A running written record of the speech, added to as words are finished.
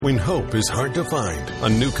When hope is hard to find, a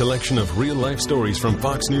new collection of real-life stories from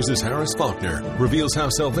Fox News' Harris Faulkner reveals how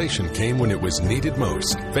salvation came when it was needed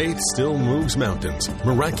most. Faith still moves mountains.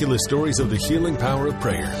 Miraculous stories of the healing power of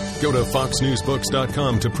prayer. Go to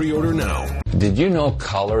foxnewsbooks.com to pre-order now. Did you know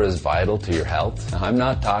color is vital to your health? I'm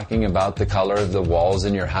not talking about the color of the walls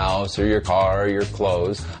in your house or your car or your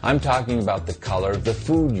clothes. I'm talking about the color of the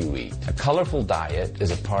food you eat. A colorful diet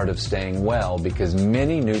is a part of staying well because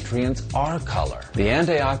many nutrients are color. The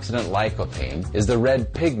antioxidant lycopene is the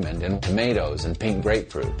red pigment in tomatoes and pink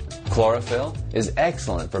grapefruit. Chlorophyll is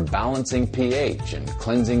excellent for balancing pH and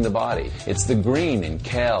cleansing the body. It's the green in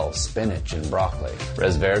kale, spinach, and broccoli.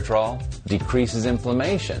 Resveratrol decreases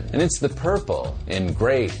inflammation, and it's the purple in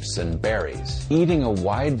grapes and berries. Eating a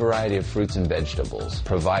wide variety of fruits and vegetables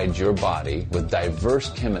provides your body with diverse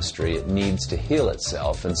chemistry it needs to heal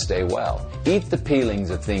itself and stay well. Eat the peelings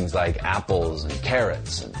of things like apples and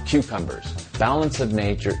carrots and cucumbers. Balance of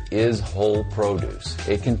nature is whole produce.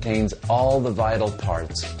 It contains all the vital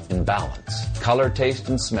parts in balance. Color, taste,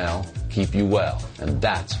 and smell keep you well, and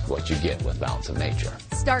that's what you get with Balance of Nature.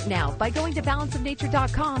 Start now by going to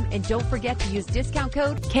balanceofnature.com and don't forget to use discount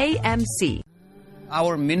code KMC.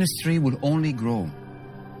 Our ministry will only grow.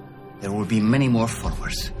 There will be many more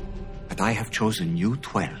followers, but I have chosen you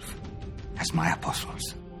 12 as my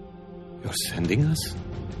apostles. You're sending us?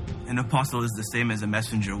 An apostle is the same as a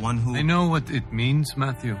messenger, one who... I know what it means,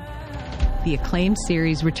 Matthew. The acclaimed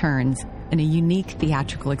series returns in a unique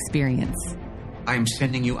theatrical experience. I am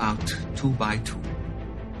sending you out 2 by 2.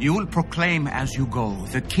 You will proclaim as you go,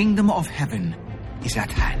 the kingdom of heaven is at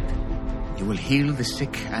hand. You will heal the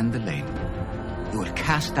sick and the lame. You will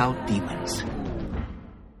cast out demons.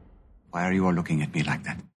 Why are you all looking at me like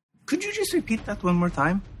that? Could you just repeat that one more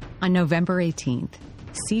time? On November 18th,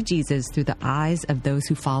 see Jesus through the eyes of those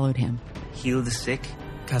who followed him. Heal the sick,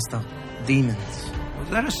 cast out demons. Was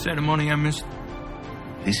that a ceremony I missed?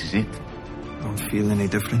 This is it. Don't feel any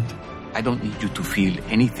different. I don't need you to feel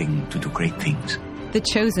anything to do great things. The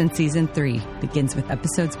Chosen Season 3 begins with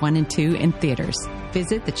episodes 1 and 2 in theaters.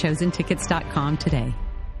 Visit thechosentickets.com today.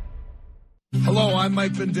 Hello, I'm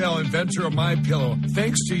Mike Lindell, inventor of MyPillow.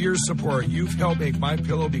 Thanks to your support, you've helped make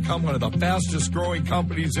MyPillow become one of the fastest growing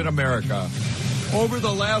companies in America. Over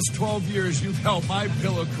the last 12 years, you've helped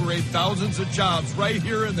MyPillow create thousands of jobs right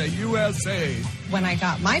here in the USA. When I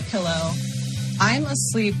got MyPillow, I'm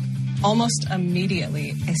asleep almost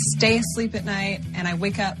immediately. I stay asleep at night, and I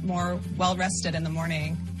wake up more well-rested in the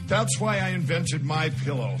morning. That's why I invented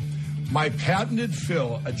MyPillow. My patented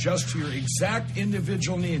fill adjusts to your exact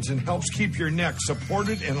individual needs and helps keep your neck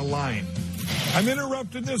supported and aligned. I'm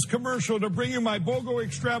interrupting this commercial to bring you my BOGO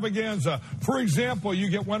extravaganza. For example, you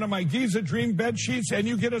get one of my Giza Dream bed sheets and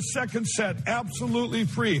you get a second set absolutely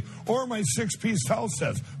free. Or my 6-piece towel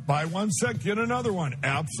sets. Buy one set, get another one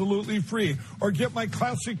absolutely free. Or get my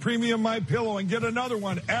classic premium MyPillow and get another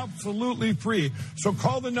one absolutely free. So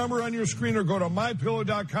call the number on your screen or go to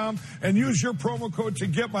MyPillow.com and use your promo code to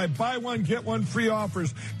get my buy one, get one free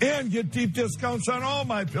offers and get deep discounts on all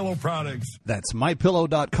MyPillow products. That's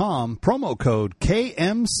MyPillow.com, promo code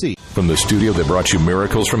KMC. From the studio that brought you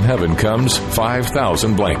Miracles from Heaven comes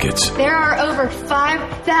 5,000 Blankets. There are over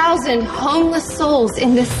 5,000 homeless souls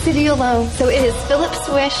in this city alone, so it is Philip's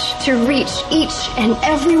wish to reach each and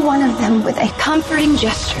every one of them with a comforting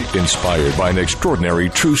gesture. Inspired by an extraordinary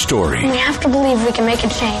true story. We have to believe we can make a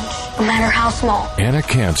change, no matter how small. Anna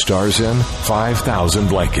Kant stars in 5,000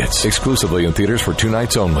 Blankets. Exclusively in theaters for 2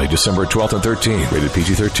 nights only, December 12th and 13th. Rated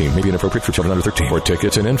PG-13. May be inappropriate for children under 13. For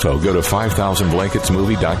tickets and info, go to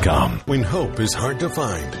 5000blanketsmovie.com. When hope is hard to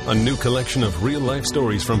find, a new collection of real-life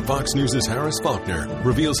stories from Fox News' Harris Faulkner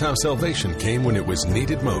reveals how salvation came when it was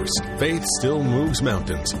needed most. Faith still moves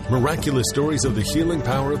mountains. Miraculous stories of the healing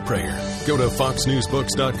power of prayer. Go to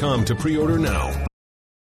foxnewsbooks.com to pre-order now.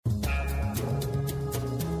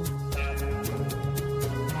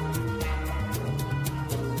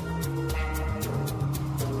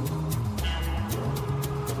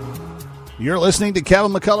 You're listening to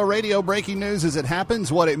Kevin McCullough Radio. Breaking news as it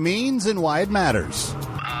happens, what it means, and why it matters.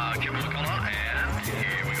 Kevin McCullough, and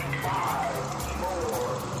here we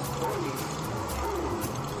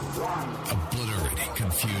go. Obliterating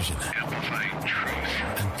confusion. Amplifying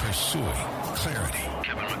truth. And pursuing clarity.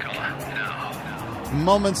 Kevin McCullough, now.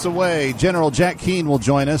 Moments away, General Jack Keane will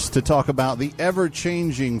join us to talk about the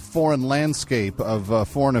ever-changing foreign landscape of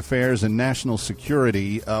foreign affairs and national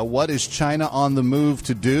security. What is China on the move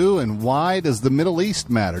to do, and why does the Middle East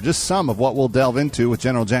matter? Just some of what we'll delve into with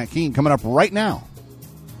General Jack Keane coming up right now.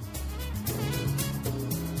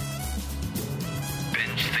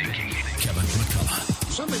 Kevin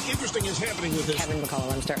McCullough. Somebody interesting is happening with this. Kevin McCullough,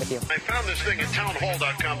 let me start with you. I found this thing at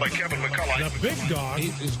townhall.com by Kevin McCullough. The big dog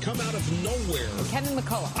has come out of nowhere. Kevin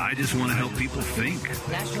McCullough. I just want to help people think.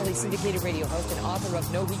 Nationally syndicated radio host and author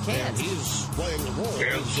of No He Can't. And he's playing the role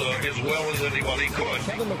as well as anybody could.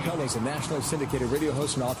 Kevin McCullough is a nationally syndicated radio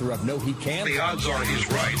host and author of No He Can't. The odds are he's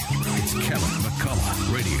right. It's Kevin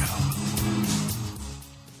McCullough Radio.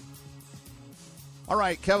 All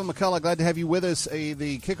right, Kevin McCullough, glad to have you with us.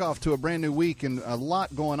 The kickoff to a brand new week and a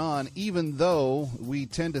lot going on, even though we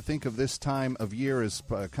tend to think of this time of year as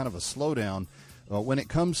kind of a slowdown. When it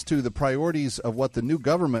comes to the priorities of what the new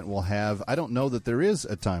government will have, I don't know that there is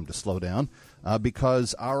a time to slow down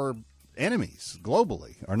because our enemies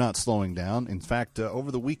globally are not slowing down. In fact, over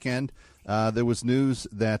the weekend, there was news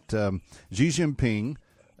that Xi Jinping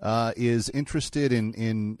is interested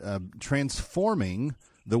in transforming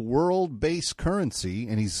the world-based currency,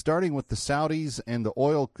 and he's starting with the Saudis and the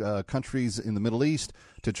oil countries in the Middle East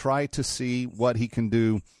to try to see what he can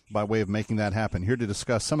do by way of making that happen. Here to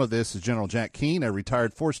discuss some of this is General Jack Keane, a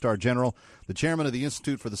retired four-star general, the chairman of the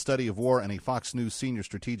Institute for the Study of War, and a Fox News senior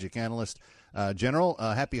strategic analyst. General,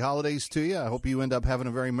 happy holidays to you. I hope you end up having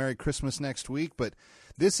a very Merry Christmas next week, but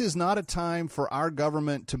this is not a time for our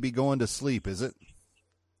government to be going to sleep, is it?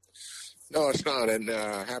 No, it's not. And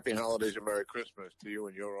happy holidays and Merry Christmas to you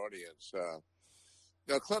and your audience.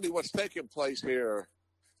 Now, clearly what's taking place here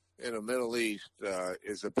in the Middle East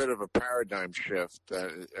is a bit of a paradigm shift.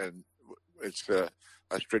 And it's a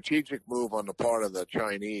strategic move on the part of the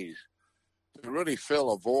Chinese to really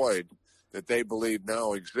fill a void that they believe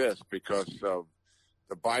now exists because of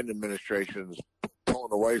the Biden administration's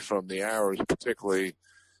pulling away from the Arabs, particularly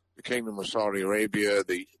the Kingdom of Saudi Arabia,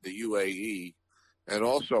 the UAE, and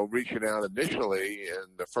also reaching out initially in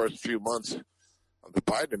the first few months of the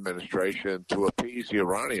Biden administration to appease the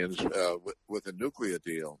Iranians with a nuclear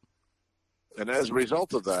deal. And as a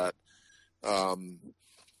result of that,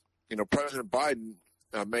 President Biden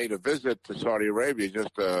made a visit to Saudi Arabia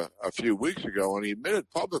just a few weeks ago, and he admitted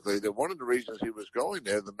publicly that one of the reasons he was going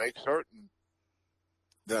there to make certain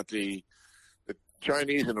that the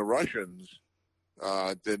Chinese and the Russians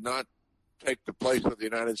did not take the place of the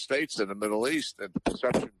United States in the Middle East, and the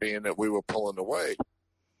perception being that we were pulling away.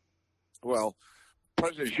 Well,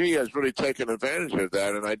 President Xi has really taken advantage of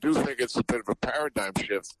that, and I do think it's a bit of a paradigm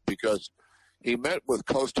shift because he met with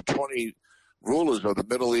close to 20 rulers of the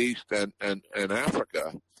Middle East and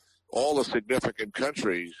Africa. All the significant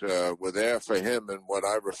countries were there for him in what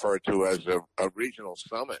I refer to as a regional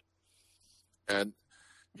summit. And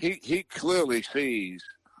he clearly sees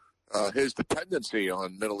his dependency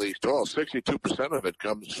on Middle East oil. 62% of it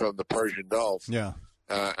comes from the Persian Gulf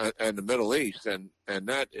and the Middle East, and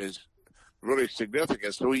that is really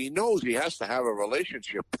significant. So he knows he has to have a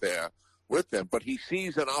relationship there with them, but he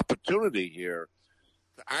sees an opportunity here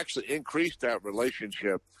to actually increase that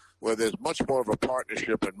relationship where there's much more of a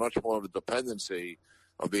partnership and much more of a dependency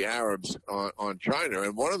of the Arabs on China.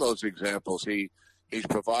 And one of those examples he's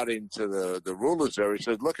providing to the rulers there, he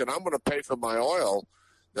said, look, and I'm going to pay for my oil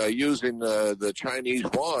using the Chinese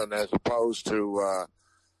yuan as opposed to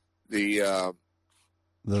the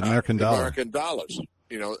American dollar. American dollars.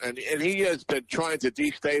 And he has been trying to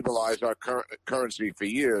destabilize our currency for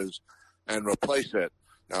years and replace it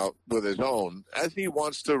with his own, as he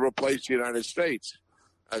wants to replace the United States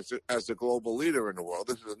as the global leader in the world.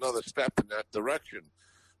 This is another step in that direction.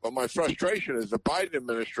 But my frustration is the Biden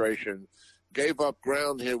administration gave up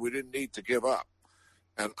ground here we didn't need to give up.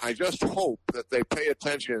 And I just hope that they pay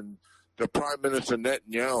attention to Prime Minister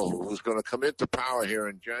Netanyahu, who's going to come into power here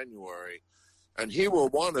in January. And he will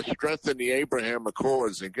want to strengthen the Abraham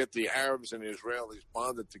Accords and get the Arabs and the Israelis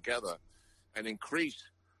bonded together and increase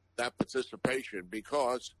that participation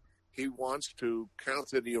because he wants to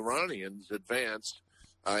counter the Iranians' advance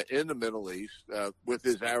in the Middle East with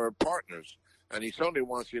his Arab partners. And he certainly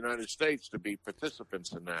wants the United States to be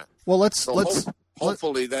participants in that. Well,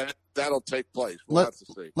 hopefully that'll take place. We'll have to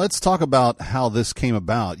see. Let's talk about how this came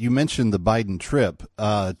about. You mentioned the Biden trip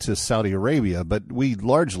to Saudi Arabia, but we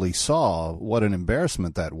largely saw what an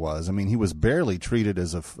embarrassment that was. I mean, he was barely treated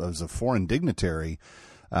as a foreign dignitary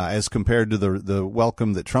as compared to the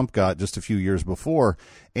welcome that Trump got just a few years before.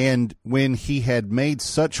 And when he had made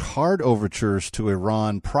such hard overtures to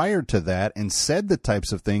Iran prior to that and said the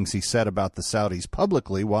types of things he said about the Saudis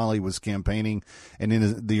publicly while he was campaigning and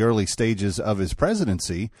in the early stages of his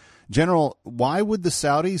presidency, General, why would the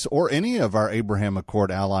Saudis or any of our Abraham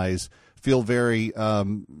Accord allies feel very,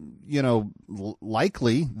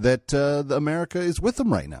 likely that America is with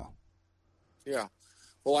them right now? Yeah.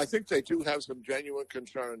 Well, I think they do have some genuine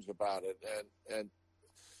concerns about it, and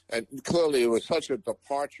clearly it was such a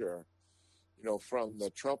departure, from the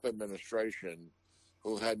Trump administration,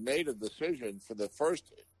 who had made a decision for the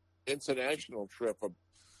first international trip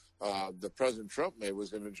that President Trump made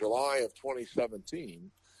was in July of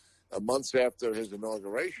 2017, months after his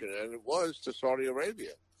inauguration, and it was to Saudi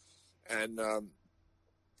Arabia. And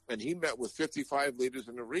he met with 55 leaders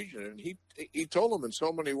in the region, and he told them in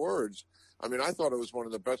so many words. I mean, I thought it was one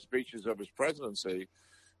of the best speeches of his presidency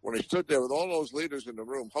when he stood there with all those leaders in the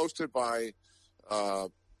room, hosted by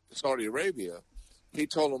Saudi Arabia. He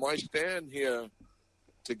told them, I stand here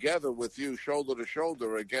together with you, shoulder to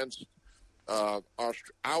shoulder, against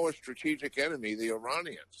our strategic enemy, the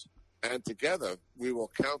Iranians. And together we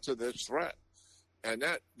will counter this threat. And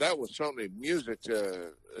that was certainly music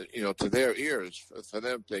to their ears, for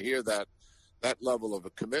them to hear that level of a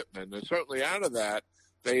commitment. And certainly out of that,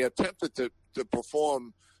 they attempted to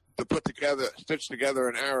stitch together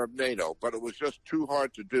an Arab NATO, but it was just too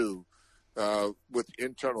hard to do with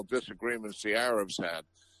internal disagreements the Arabs had.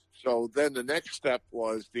 So then the next step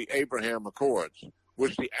was the Abraham Accords,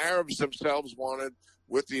 which the Arabs themselves wanted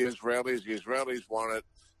with the Israelis. The Israelis wanted,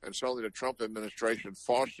 and certainly the Trump administration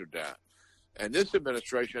fostered that. And this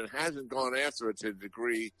administration hasn't gone after it to the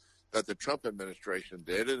degree that the Trump administration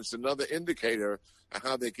did. And it's another indicator of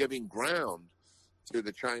how they're giving ground to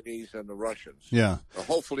the Chinese and the Russians. Yeah.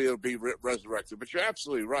 Hopefully it'll be resurrected. But you're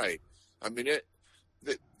absolutely right. I mean,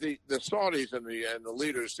 the Saudis and the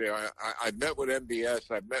leaders there, I met with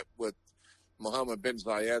MBS. I met with Mohammed bin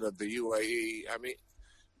Zayed of the UAE. I mean,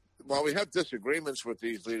 while we have disagreements with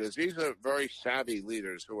these leaders, these are very savvy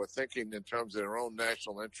leaders who are thinking in terms of their own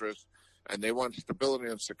national interests, and they want stability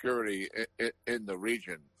and security in the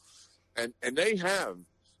region. And they have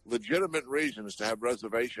legitimate reasons to have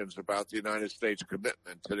reservations about the United States'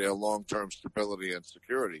 commitment to their long-term stability and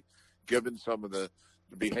security, given some of the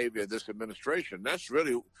behavior of this administration. That's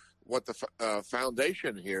really what the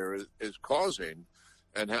foundation here is causing.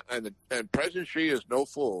 And President Xi is no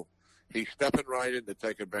fool. He's stepping right in to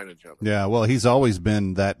take advantage of it. Yeah, well, he's always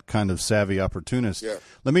been that kind of savvy opportunist. Yeah.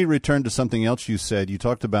 Let me return to something else you said. You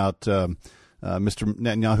talked about Mr.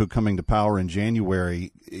 Netanyahu coming to power in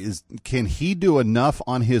January. Can he do enough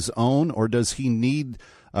on his own, or does he need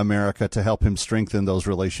America to help him strengthen those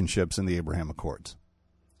relationships in the Abraham Accords?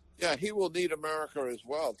 Yeah, he will need America as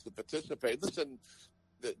well to participate. Listen,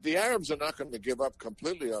 the Arabs are not going to give up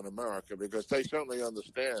completely on America, because they certainly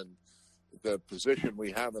understand the position we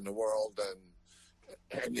have in the world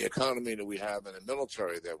and the economy that we have and the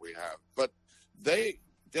military that we have. But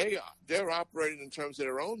they're operating in terms of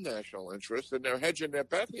their own national interests, and they're hedging their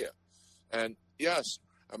bet here. And yes,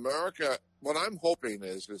 America, what I'm hoping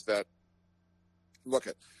is that, look,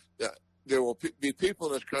 there will be people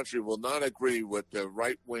in this country who will not agree with the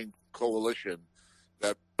right-wing coalition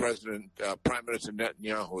that Prime Minister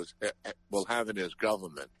Netanyahu will have in his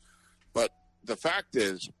government. But the fact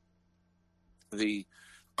is,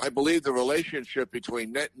 I believe the relationship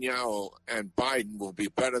between Netanyahu and Biden will be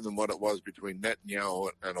better than what it was between Netanyahu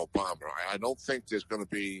and Obama. I don't think there's going to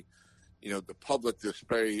be, the public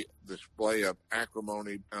display of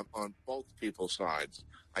acrimony on both people's sides.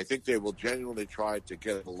 I think they will genuinely try to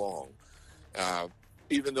get along,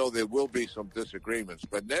 even though there will be some disagreements.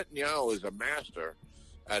 But Netanyahu is a master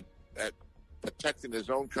at protecting his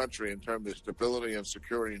own country in terms of stability and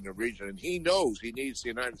security in the region, and he knows he needs the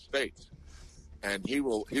United States. And he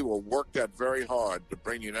will work that very hard to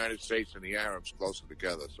bring the United States and the Arabs closer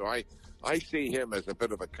together. So I see him as a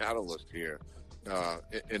bit of a catalyst here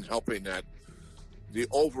in helping the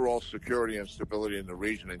overall security and stability in the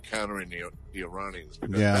region and countering the Iranians,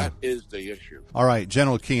 because that is the issue. All right,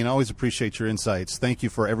 General Keane, always appreciate your insights. Thank you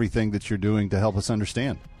for everything that you're doing to help us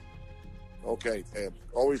understand. Okay,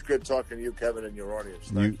 always good talking to you, Kevin, and your audience.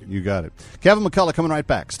 Thank you. You got it. Kevin McCullough coming right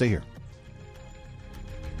back. Stay here.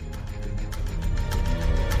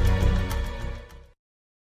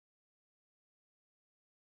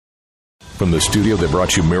 From the studio that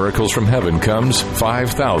brought you Miracles from Heaven comes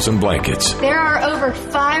 5,000 Blankets. There are over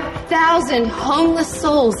 5,000 homeless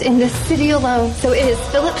souls in this city alone, so it is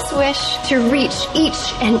Philip's wish to reach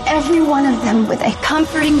each and every one of them with a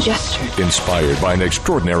comforting gesture. Inspired by an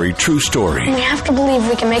extraordinary true story. We have to believe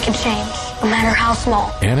we can make a change, no matter how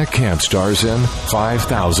small. Anna Camp stars in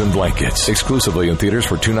 5,000 Blankets. Exclusively in theaters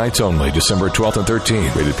for 2 nights only, December 12th and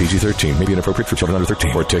 13th. Rated PG-13. May be inappropriate for children under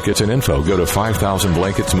 13. For tickets and info, go to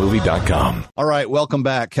 5000blanketsmovie.com. All right, welcome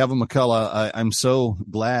back. Kevin McCullough, I'm so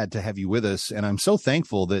glad to have you with us, and I'm so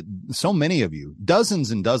thankful that so many of you,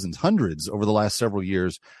 dozens and dozens, hundreds over the last several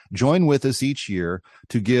years, join with us each year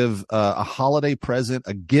to give a holiday present,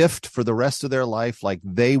 a gift for the rest of their life like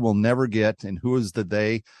they will never get. And who is the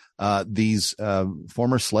they? These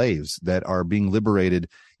former slaves that are being liberated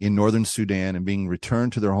in northern Sudan and being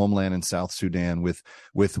returned to their homeland in South Sudan with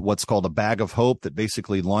what's called a bag of hope that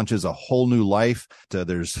basically launches a whole new life.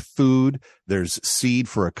 There's food, there's seed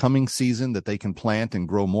for a coming season that they can plant and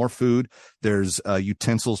grow more food. There's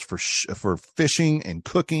utensils for fishing and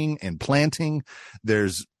cooking and planting.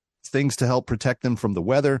 There's things to help protect them from the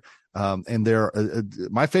weather. And they're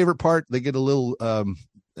my favorite part, they get a little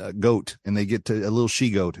goat, and they get to a little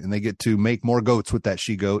she-goat, and they get to make more goats with that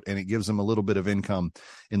she-goat, and it gives them a little bit of income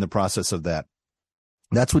in the process of that.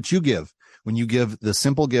 That's what you give when you give the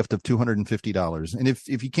simple gift of $250. And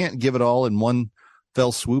if you can't give it all in one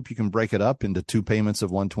fell swoop, you can break it up into 2 payments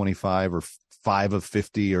of $125 or 5 of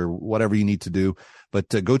 $50 or whatever you need to do. But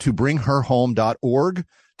go to bringherhome.org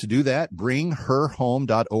to do that,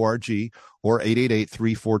 bringherhome.org or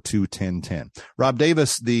 888-342-1010. Rob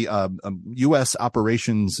Davis, the U.S.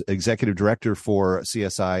 Operations Executive Director for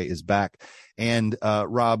CSI, is back. And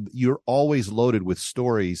Rob, you're always loaded with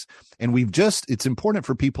stories. And it's important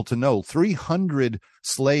for people to know 300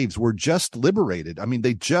 slaves were just liberated. I mean,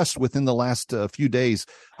 they just within the last few days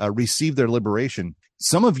received their liberation.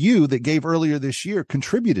 Some of you that gave earlier this year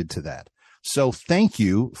contributed to that. So thank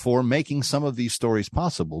you for making some of these stories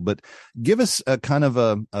possible. But give us a kind of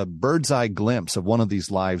a bird's eye glimpse of one of these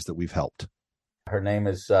lives that we've helped. Her name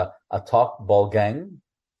is Atok Bolgang,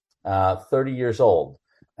 30 years old,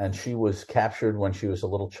 and she was captured when she was a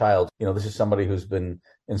little child. You know, this is somebody who's been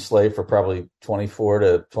enslaved for probably 24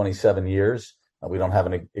 to 27 years. We don't have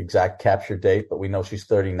an exact capture date, but we know she's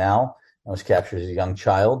 30 now and was captured as a young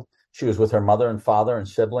child. She was with her mother and father and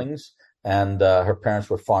siblings, and her parents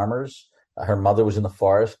were farmers. Her mother was in the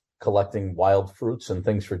forest collecting wild fruits and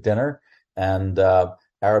things for dinner, and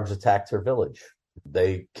Arabs attacked her village.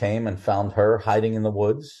 They came and found her hiding in the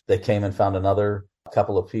woods. They came and found another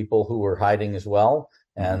couple of people who were hiding as well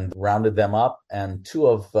and rounded them up. And two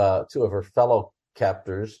of her fellow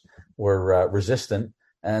captors were resistant,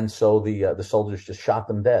 and so the soldiers just shot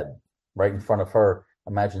them dead right in front of her.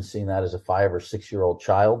 Imagine seeing that as a 5 or 6 year old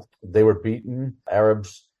child. They were beaten.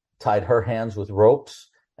 Arabs tied her hands with ropes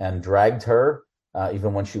and dragged her,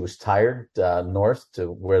 even when she was tired, north to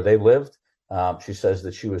where they lived. She says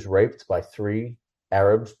that she was raped by 3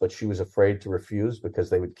 Arabs, but she was afraid to refuse because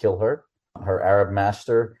they would kill her. Her Arab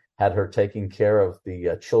master had her taking care of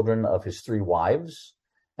the children of his 3 wives,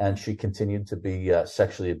 and she continued to be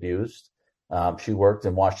sexually abused. She worked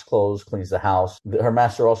and washed clothes, cleans the house. Her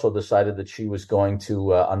master also decided that she was going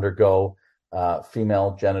to undergo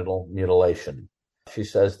female genital mutilation. She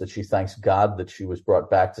says that she thanks God that she was brought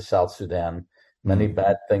back to South Sudan. Many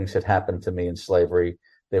bad things had happened to me in slavery.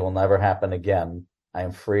 They will never happen again. I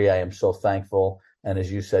am free. I am so thankful. And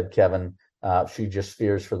as you said, Kevin, she just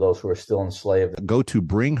fears for those who are still enslaved. Go to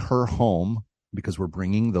Bring Her Home, because we're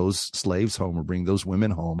bringing those slaves home. We're bringing those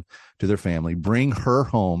women home to their family.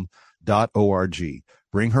 BringHerHome.org.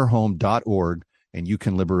 BringHerHome.org. And you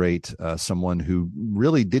can liberate someone who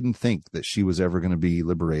really didn't think that she was ever going to be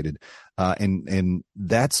liberated. And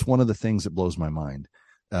that's one of the things that blows my mind.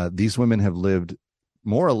 These women have lived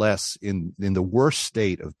more or less in the worst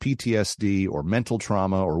state of PTSD or mental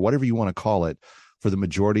trauma or whatever you want to call it for the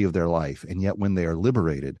majority of their life. And yet when they are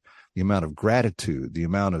liberated, the amount of gratitude, the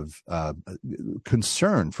amount of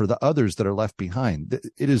concern for the others that are left behind.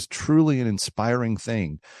 It is truly an inspiring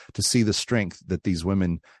thing to see the strength that these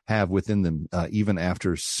women have within them, even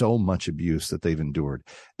after so much abuse that they've endured.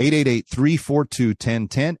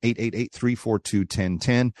 888-342-1010,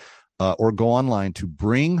 888-342-1010, or go online to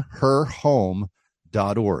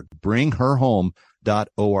bringherhome.org, bringherhome.org.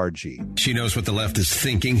 She knows what the left is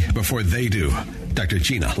thinking before they do. Dr.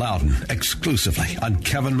 Gina Loudon, exclusively on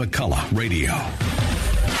Kevin McCullough Radio.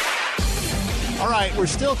 All right, we're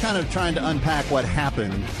still kind of trying to unpack what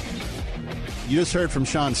happened. You just heard from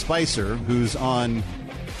Sean Spicer, who's on...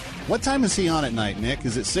 What time is he on at night, Nick?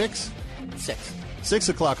 Is it 6? 6. 6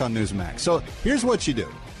 o'clock on Newsmax. So here's what you do.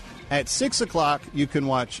 At 6 o'clock, you can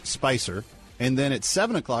watch Spicer, and then at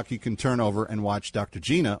 7 o'clock, you can turn over and watch Dr.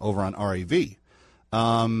 Gina over on RAV.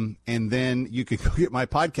 And then you could go get my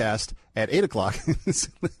podcast at 8 o'clock,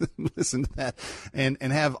 listen to that, and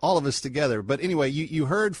have all of us together. But anyway, you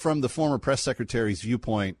heard from the former press secretary's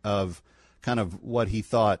viewpoint of kind of what he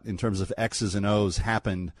thought in terms of X's and O's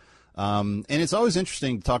happened. And it's always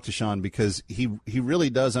interesting to talk to Sean because he really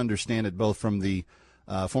does understand it both from the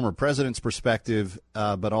former president's perspective,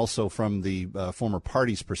 but also from the former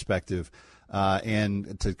party's perspective.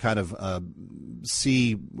 And to kind of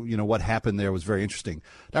see, what happened there was very interesting.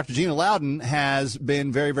 Dr. Gina Loudon has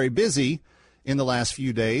been very, very busy in the last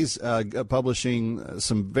few days, publishing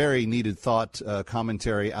some very needed thought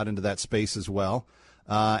commentary out into that space as well.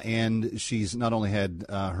 And she's not only had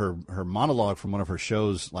her monologue from one of her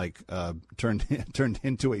shows turned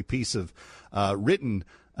into a piece of written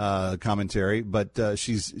commentary, but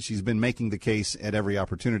she's been making the case at every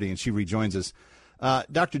opportunity, and she rejoins us.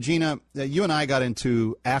 Dr. Gina, you and I got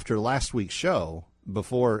into, after last week's show,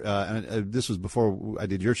 before this was before I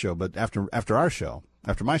did your show, but after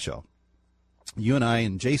my show, you and I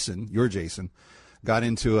and Jason, got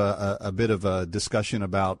into a bit of a discussion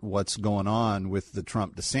about what's going on with the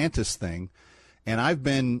Trump-DeSantis thing. And I've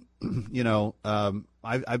been,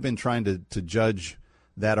 I've been trying to judge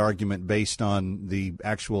that argument based on the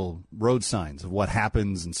actual road signs of what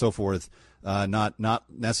happens and so forth, not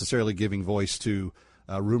necessarily giving voice to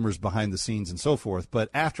rumors behind the scenes and so forth. But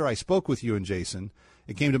after I spoke with you and Jason,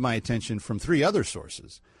 it came to my attention from 3 other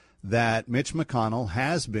sources that Mitch McConnell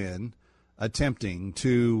has been attempting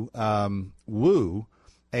to woo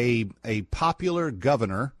a popular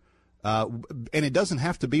governor, and it doesn't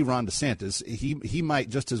have to be Ron DeSantis. He might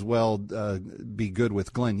just as well be good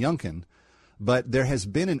with Glenn Youngkin. But there has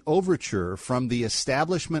been an overture from the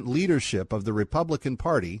establishment leadership of the Republican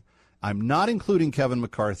Party. I'm not including Kevin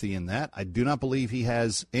McCarthy in that. I do not believe he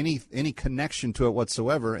has any connection to it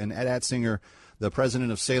whatsoever. And Ed Atzinger, the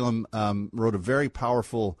president of Salem, wrote a very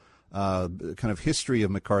powerful kind of history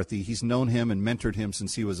of McCarthy. He's known him and mentored him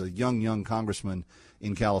since he was a young congressman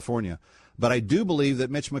in California. But I do believe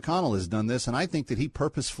that Mitch McConnell has done this, and I think that he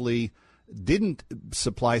purposefully didn't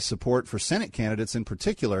supply support for Senate candidates in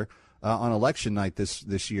particular on election night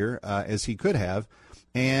this year as he could have.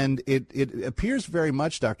 And it appears very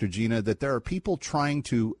much, Dr. Gina, that there are people trying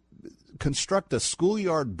to construct a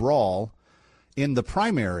schoolyard brawl in the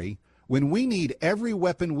primary when we need every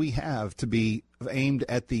weapon we have to be aimed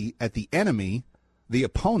at the enemy, the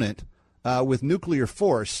opponent, with nuclear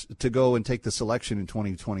force to go and take this election in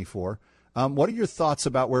 2024. What are your thoughts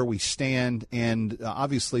about where we stand? And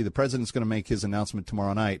obviously the president's going to make his announcement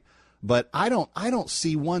tomorrow night. But I don't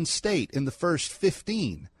see one state in the first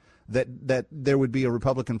 15 that there would be a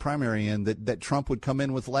Republican primary in that Trump would come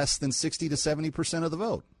in with less than 60 to 70% of the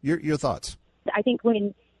vote. Your thoughts? I think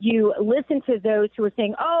when you listen to those who are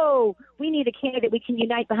saying, oh, we need a candidate we can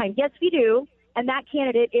unite behind. Yes, we do. And that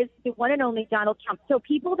candidate is the one and only Donald Trump. So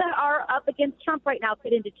people that are up against Trump right now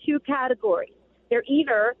fit into 2 categories. They're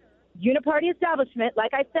either uniparty establishment,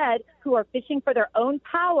 like I said, who are fishing for their own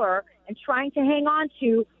power and trying to hang on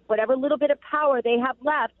to whatever little bit of power they have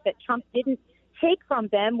left that Trump didn't take from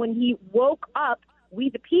them when he woke up we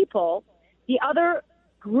the people. The other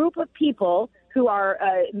group of people who are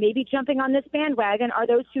maybe jumping on this bandwagon are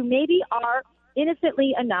those who maybe are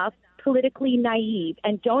innocently enough politically naive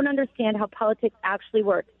and don't understand how politics actually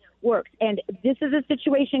works. And this is a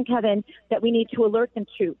situation, Kevin, that we need to alert them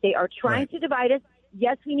to. They are trying to divide us.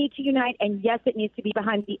 Yes, we need to unite, and yes, it needs to be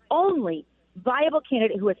behind the only viable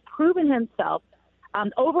candidate who has proven himself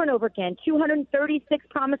over and over again. 236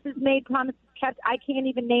 promises made, promises kept. I can't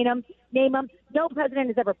even name them. No president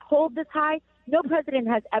has ever polled this high. No president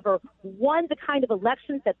has ever won the kind of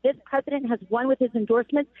elections that this president has won with his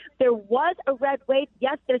endorsements. There was a red wave.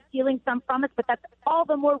 Yes, they're stealing some from us, but that's all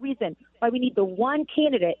the more reason why we need the one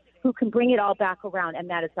candidate who can bring it all back around, and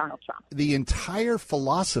that is Donald Trump. The entire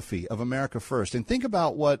philosophy of America First, and think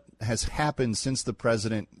about what has happened since the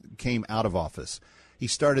president came out of office. He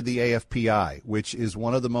started the AFPI, which is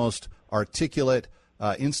one of the most articulate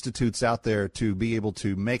institutes out there to be able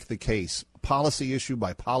to make the case, policy issue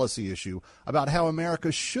by policy issue, about how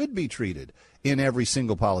America should be treated in every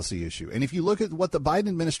single policy issue. And if you look at what the Biden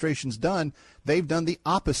administration's done, they've done the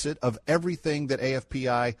opposite of everything that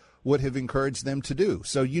AFPI would have encouraged them to do.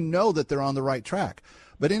 So you know that they're on the right track.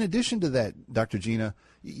 But in addition to that, Dr. Gina,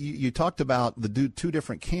 you talked about the 2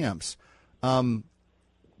 different camps.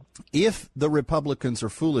 If the Republicans are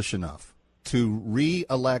foolish enough to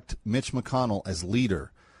re-elect Mitch McConnell as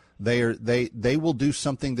leader, they will do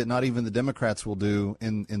something that not even the Democrats will do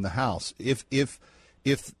in the House. If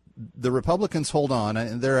the Republicans hold on,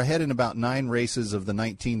 and they're ahead in about 9 races of the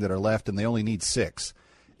 19 that are left, and they only need 6.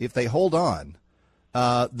 If they hold on,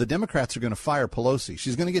 the Democrats are going to fire Pelosi.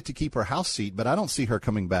 She's going to get to keep her House seat, but I don't see her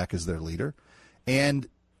coming back as their leader. And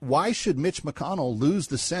why should Mitch McConnell lose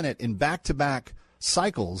the Senate in back-to-back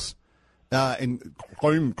cycles and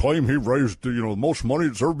claim he raised the most money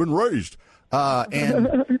that's ever been raised,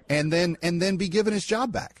 and then be given his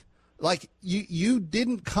job back? Like, you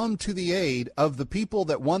didn't come to the aid of the people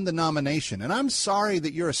that won the nomination. And I'm sorry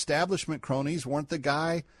that your establishment cronies weren't the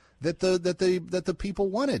guy that the people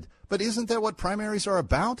wanted. But isn't that what primaries are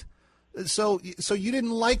about? So you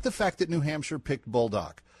didn't like the fact that New Hampshire picked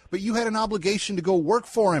Bulldog, but you had an obligation to go work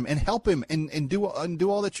for him and help him and do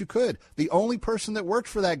all that you could. The only person that worked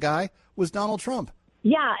for that guy was Donald Trump.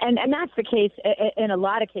 Yeah, and that's the case in a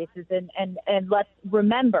lot of cases. And let's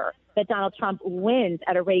remember that Donald Trump wins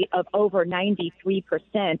at a rate of over 93%.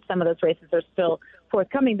 Some of those races are still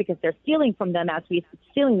forthcoming because they're stealing from them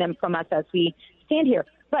stealing them from us as we stand here.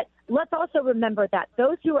 But let's also remember that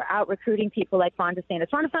those who are out recruiting people like Ron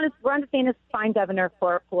DeSantis, fine governor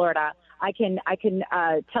for Florida. I can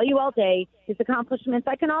tell you all day his accomplishments.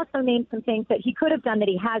 I can also name some things that he could have done that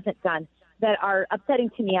he hasn't done that are upsetting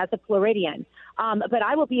to me as a Floridian. But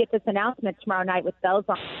I will be at this announcement tomorrow night with bells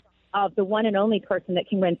on of the one and only person that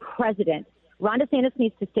can win president. Ron DeSantis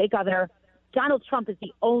needs to stay governor. Donald Trump is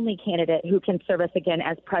the only candidate who can serve us again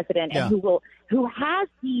as president and who has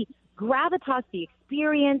the gravitas, the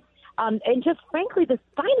experience, and just frankly the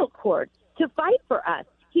spinal cord to fight for us.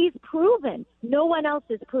 He's proven. No one else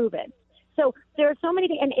is proven. So there are so many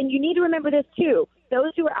things, and you need to remember this too.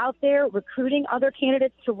 Those who are out there recruiting other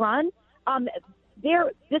candidates to run, these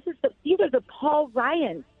are the Paul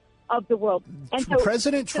Ryans of the world. And so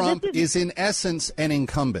President Trump is in essence an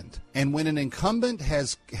incumbent, and when an incumbent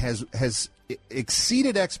has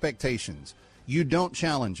exceeded expectations, you don't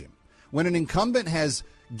challenge him. When an incumbent has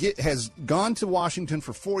gone to Washington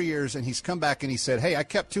for 4 years and he's come back and he said, "Hey, I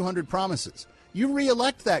kept 200 promises," you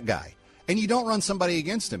reelect that guy, and you don't run somebody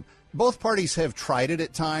against him. Both parties have tried it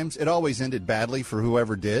at times. It always ended badly for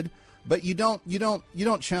whoever did. But you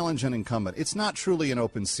don't challenge an incumbent. It's not truly an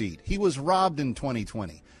open seat. He was robbed in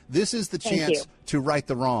 2020. This is the chance to right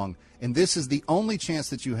the wrong, and this is the only chance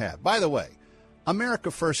that you have. By the way, America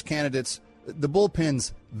First candidates, the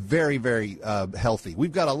bullpen's very, very healthy.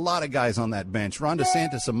 We've got a lot of guys on that bench, Ron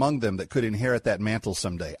DeSantis among them, that could inherit that mantle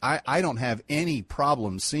someday. I don't have any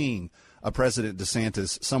problem seeing a President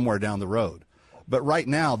DeSantis somewhere down the road. But right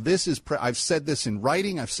now, I've said this in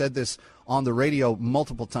writing, I've said this on the radio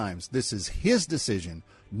multiple times. This is his decision.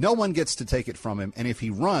 No one gets to take it from him, and if he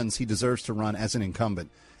runs, he deserves to run as an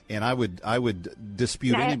incumbent. And I would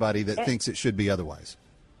dispute anybody that thinks it should be otherwise.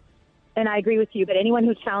 And I agree with you, but anyone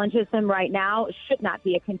who challenges him right now should not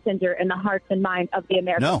be a contender in the hearts and minds of the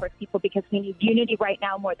American First people, because we need unity right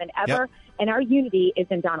now more than ever, and our unity is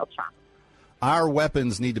in Donald Trump. Our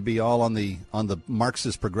weapons need to be all on the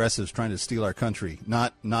Marxist progressives trying to steal our country,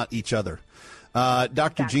 not each other.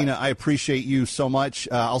 Dr. Gina, I appreciate you so much.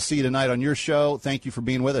 I'll see you tonight on your show. Thank you for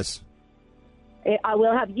being with us. I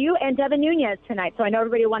will have you and Devin Nunes tonight, so I know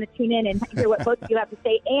everybody will want to tune in and hear what both of you have to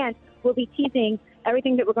say. And we'll be teasing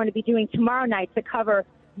everything that we're going to be doing tomorrow night to cover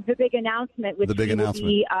the big announcement, which we will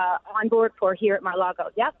be on board for here at Mar-a-Lago.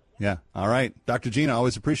 Yep. Yeah. All right. Dr. Gina,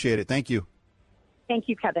 always appreciate it. Thank you. Thank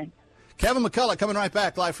you, Kevin. Kevin McCullough coming right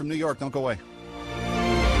back live from New York. Don't go away.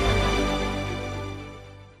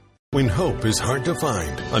 When hope is hard to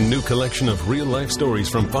find, a new collection of real-life stories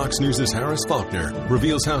from Fox News' Harris Faulkner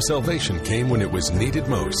reveals how salvation came when it was needed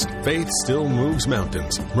most. Faith still moves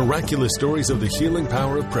mountains. Miraculous stories of the healing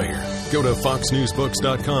power of prayer. Go to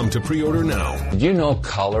foxnewsbooks.com to pre-order now. Did you know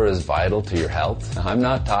color is vital to your health? I'm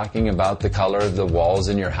not talking about the color of the walls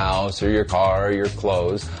in your house or your car or your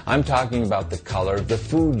clothes. I'm talking about the color of the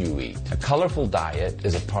food you eat. A colorful diet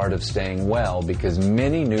is a part of staying well because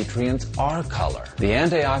many nutrients are color. The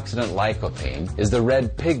antioxidant lycopene is the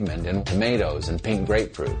red pigment in tomatoes and pink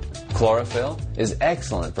grapefruit. Chlorophyll is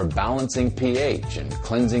excellent for balancing pH and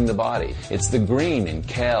cleansing the body. It's the green in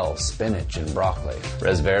kale, spinach, and broccoli.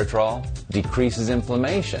 Resveratrol decreases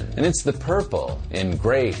inflammation, and it's the purple in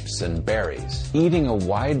grapes and berries. Eating a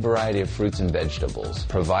wide variety of fruits and vegetables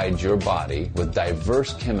provides your body with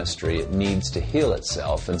diverse chemistry it needs to heal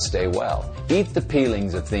itself and stay well. Eat the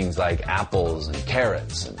peelings of things like apples and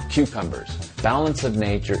carrots and cucumbers. Balance of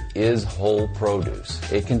Nature is whole produce.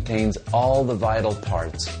 It contains all the vital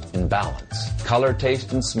parts in balance. Color,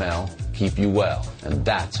 taste, and smell keep you well, and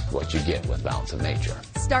that's what you get with Balance of Nature.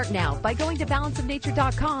 Start now by going to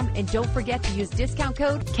balanceofnature.com and don't forget to use discount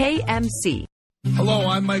code KMC. Hello,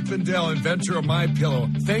 I'm Mike Lindell, inventor of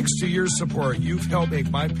MyPillow. Thanks to your support, you've helped make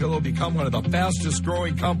MyPillow become one of the fastest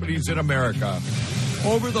growing companies in America.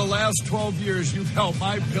 Over the last 12 years, you've helped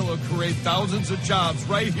MyPillow create thousands of jobs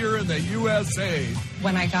right here in the USA.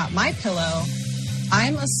 When I got MyPillow,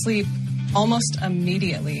 I'm asleep almost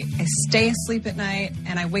immediately. I stay asleep at night,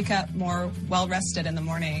 and I wake up more well-rested in the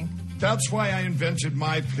morning. That's why I invented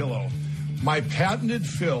MyPillow. My patented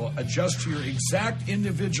fill adjusts to your exact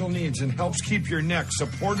individual needs and helps keep your neck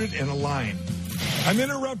supported and aligned. I'm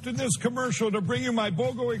interrupting this commercial to bring you my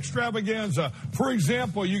BOGO extravaganza. For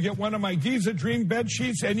example, you get one of my Giza Dream bed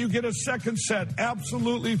sheets and you get a second set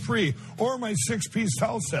absolutely free, or my 6-piece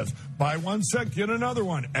towel sets. Buy one set, get another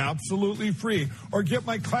one absolutely free. Or get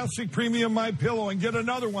my classic premium MyPillow and get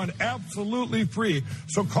another one absolutely free.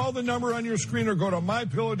 So call the number on your screen or go to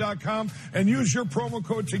MyPillow.com and use your promo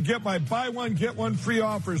code to get my buy one, get one free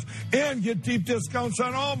offers and get deep discounts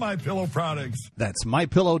on all MyPillow products. That's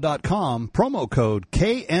MyPillow.com, promo code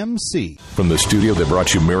KMC. From the studio that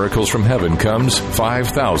brought you miracles from heaven comes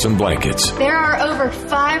 5,000 Blankets. There are over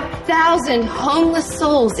 5,000 homeless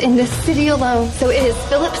souls in this city alone, so it is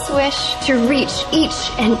Philip's wish to reach each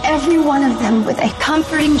and every one of them with a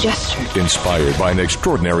comforting gesture. Inspired by an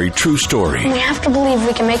extraordinary true story. We have to believe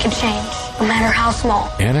we can make a change, no matter how small.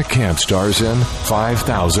 Anna Camp stars in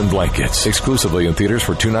 5,000 Blankets. Exclusively in theaters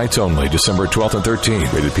for 2 nights only, December 12th and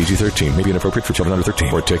 13th. Rated PG-13. May be inappropriate for children under 13.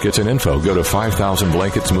 For tickets and info, go to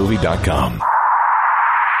 5000blanketsmovie.com.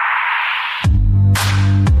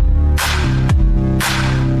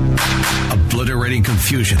 Obliterating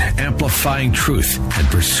confusion, amplifying truth, and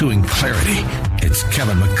pursuing clarity. It's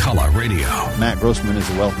Kevin McCullough Radio. Matt Grossman is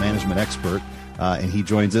a wealth management expert, and he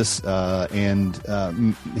joins us, and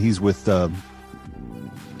he's with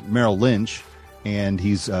Merrill Lynch, and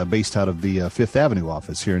he's based out of the Fifth Avenue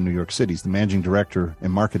office here in New York City. He's the managing director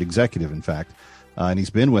and market executive, in fact, and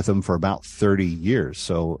he's been with them for about 30 years.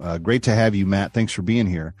 So great to have you, Matt. Thanks for being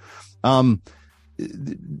here.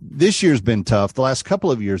 This year's been tough. The last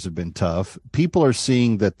couple of years have been tough. People are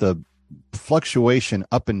seeing that the fluctuation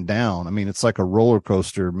up and down, I mean, it's like a roller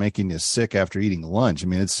coaster making you sick after eating lunch. I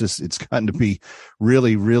mean, it's gotten to be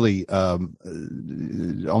really, really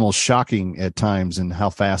almost shocking at times in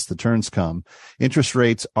how fast the turns come. Interest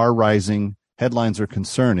rates are rising. Headlines are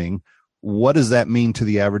concerning. What does that mean to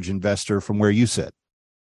the average investor from where you sit?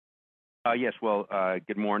 Yes. Well,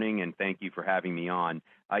 good morning, and thank you for having me on.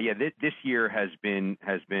 This year has been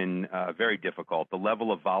very difficult. The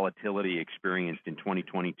level of volatility experienced in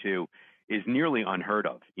 2022 is nearly unheard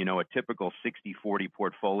of. You know, a typical 60-40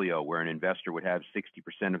 portfolio where an investor would have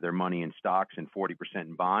 60% of their money in stocks and 40%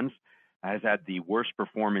 in bonds has had the worst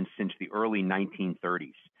performance since the early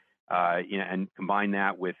 1930s. And combine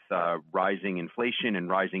that with rising inflation and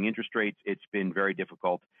rising interest rates, it's been very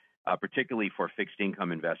difficult. Particularly for fixed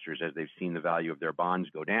income investors, as they've seen the value of their bonds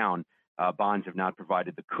go down. Bonds have not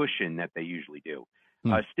provided the cushion that they usually do.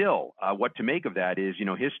 Still, what to make of that is, you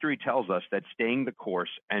know, history tells us that staying the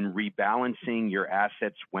course and rebalancing your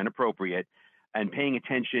assets when appropriate and paying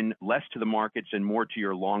attention less to the markets and more to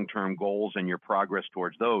your long-term goals and your progress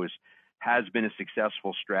towards those has been a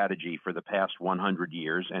successful strategy for the past 100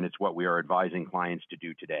 years, and it's what we are advising clients to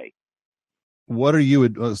do today. What are you,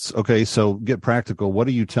 okay, so get practical. What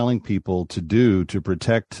are you telling people to do to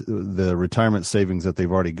protect the retirement savings that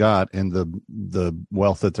they've already got and the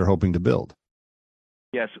wealth that they're hoping to build?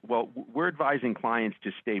 Yes, well, we're advising clients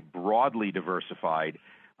to stay broadly diversified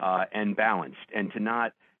and balanced, and to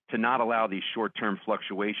not allow these short-term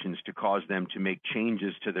fluctuations to cause them to make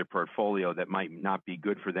changes to their portfolio that might not be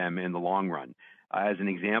good for them in the long run. As an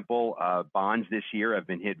example, bonds this year have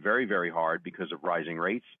been hit very, very hard because of rising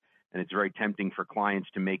rates. And it's very tempting for clients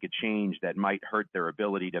to make a change that might hurt their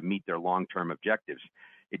ability to meet their long-term objectives.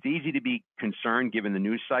 It's easy to be concerned given the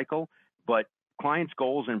news cycle, but clients'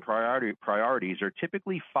 goals and priorities are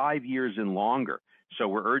typically 5 years and longer. So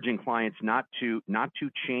we're urging clients not to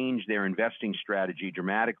change their investing strategy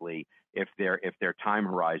dramatically if their time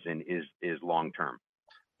horizon is long-term.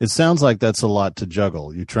 It sounds like that's a lot to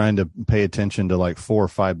juggle. You're trying to pay attention to like 4 or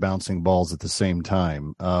 5 bouncing balls at the same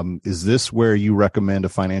time. Is this where you recommend a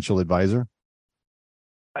financial advisor?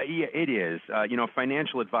 Yeah, it is.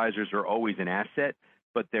 Financial advisors are always an asset,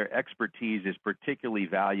 but their expertise is particularly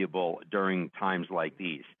valuable during times like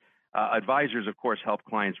these. Advisors, of course, help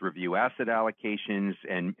clients review asset allocations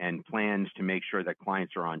and plans to make sure that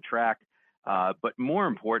clients are on track. But more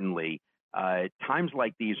importantly, times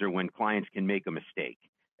like these are when clients can make a mistake.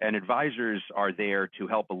 And advisors are there to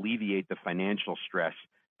help alleviate the financial stress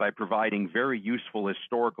by providing very useful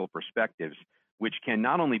historical perspectives, which can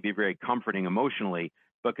not only be very comforting emotionally,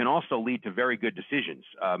 but can also lead to very good decisions.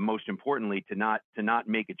 Most importantly, to not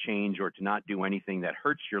make a change or to not do anything that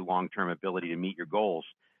hurts your long-term ability to meet your goals,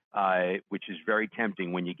 which is very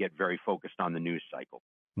tempting when you get very focused on the news cycle.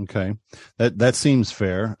 Okay, that seems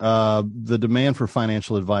fair. The demand for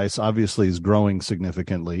financial advice obviously is growing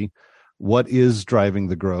significantly. What is driving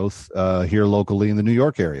the growth here locally in the New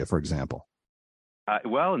York area, for example?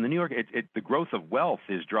 Well, in the New York, the growth of wealth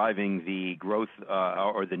is driving the growth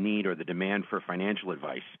or the need or the demand for financial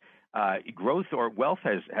advice. Growth or wealth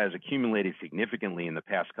has accumulated significantly in the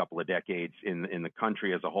past couple of decades in the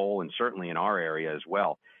country as a whole, and certainly in our area as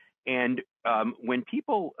well. And when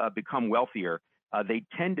people become wealthier, they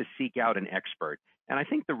tend to seek out an expert. And I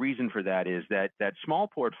think the reason for that is that small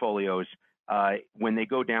portfolios, when they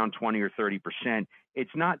go down 20 or 30%,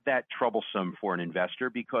 it's not that troublesome for an investor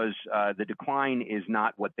because the decline is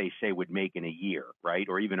not what they say would make in a year, right,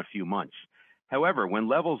 or even a few months. However, when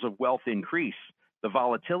levels of wealth increase, the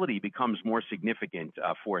volatility becomes more significant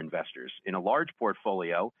for investors. In a large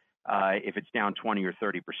portfolio, if it's down 20 or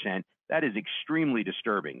 30%, that is extremely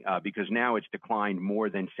disturbing because now it's declined more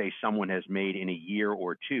than, say, someone has made in a year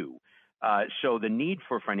or two. So the need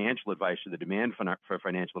for financial advice or the demand for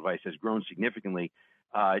financial advice has grown significantly,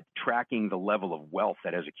 tracking the level of wealth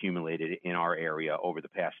that has accumulated in our area over the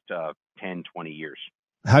past 10, 20 years.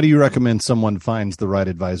 How do you recommend someone finds the right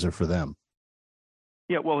advisor for them?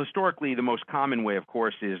 Yeah, well, historically, the most common way, of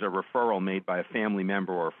course, is a referral made by a family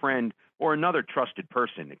member or a friend or another trusted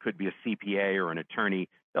person. It could be a CPA or an attorney.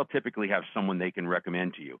 They'll typically have someone they can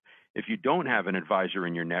recommend to you. If you don't have an advisor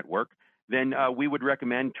in your network, then we would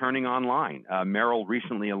recommend turning online. Merrill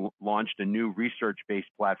recently launched a new research-based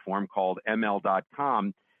platform called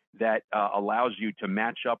ML.com that allows you to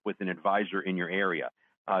match up with an advisor in your area.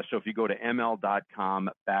 So if you go to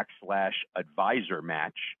ML.com/advisor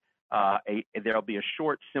match, there'll be a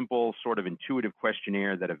short, simple, sort of intuitive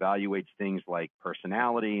questionnaire that evaluates things like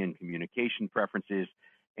personality and communication preferences,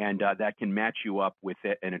 and that can match you up with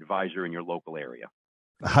an advisor in your local area.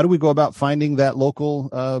 How do we go about finding that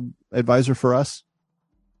local advisor for us?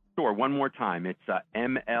 Sure. One more time. It's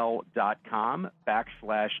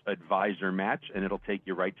ML.com/advisor match, and it'll take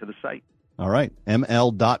you right to the site. All right.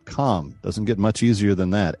 ML.com. Doesn't get much easier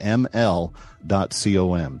than that. ML.com.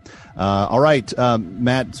 All right.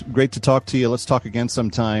 Matt, great to talk to you. Let's talk again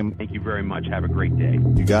sometime. Thank you very much. Have a great day.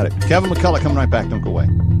 You got it. Kevin McCullough coming right back. Don't go away.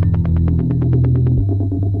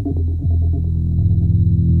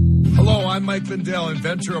 Hello, I'm Mike Lindell,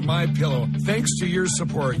 inventor of MyPillow. Thanks to your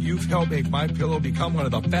support, you've helped make MyPillow become one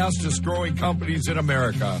of the fastest growing companies in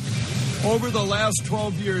America. Over the last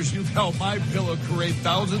 12 years, you've helped MyPillow create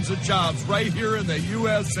thousands of jobs right here in the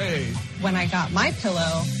USA. When I got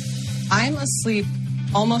MyPillow, I'm asleep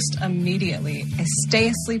almost immediately. I stay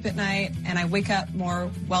asleep at night, and I wake up more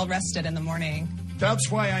well-rested in the morning. That's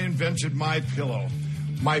why I invented MyPillow.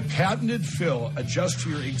 My patented fill adjusts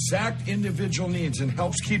to your exact individual needs and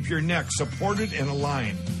helps keep your neck supported and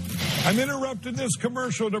aligned. I'm interrupting this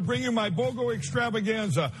commercial to bring you my BOGO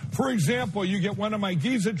extravaganza. For example, you get one of my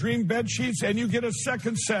Giza Dream bed sheets and you get a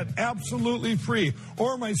second set absolutely free.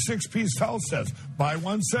 Or my 6-piece towel sets. Buy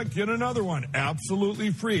one set, get another one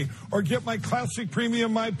absolutely free. Or get my classic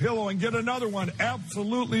premium MyPillow and get another one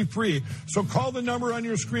absolutely free. So call the number on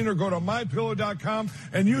your screen or go to MyPillow.com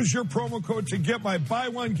and use your promo code to get my buy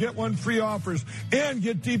one, get one free offers and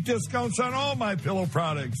get deep discounts on all MyPillow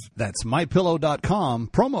products. That's MyPillow.com,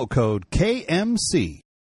 promo code KMC.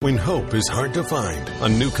 When hope is hard to find, a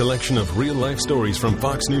new collection of real-life stories from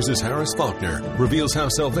Fox News' Harris Faulkner reveals how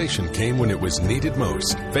salvation came when it was needed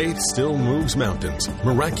most. Faith still moves mountains.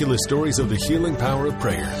 Miraculous stories of the healing power of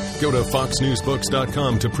prayer. Go to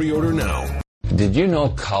foxnewsbooks.com to pre-order now. Did you know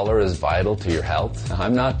color is vital to your health?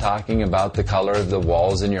 I'm not talking about the color of the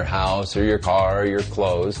walls in your house or your car or your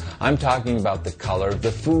clothes. I'm talking about the color of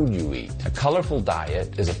the food you eat. A colorful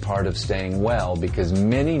diet is a part of staying well because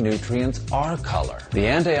many nutrients are color. The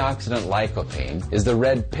antioxidant lycopene is the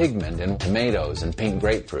red pigment in tomatoes and pink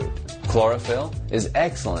grapefruit. Chlorophyll is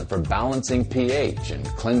excellent for balancing pH and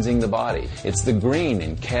cleansing the body. It's the green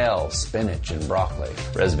in kale, spinach, and broccoli.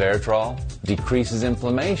 Resveratrol decreases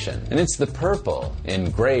inflammation, and it's the purple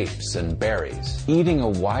in grapes and berries. Eating a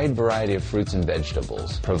wide variety of fruits and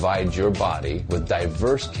vegetables provides your body with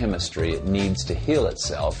diverse chemistry it needs to heal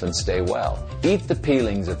itself and stay well. Eat the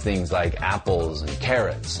peelings of things like apples and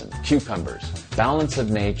carrots and cucumbers. Balance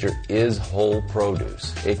of nature is whole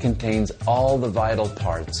produce. It contains all the vital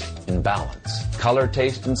parts in balance. Color,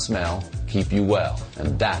 taste, and smell keep you well,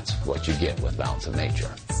 and that's what you get with Balance of Nature.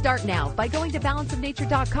 Start now by going to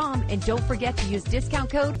balanceofnature.com and don't forget to use discount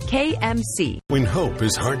code KMC. When hope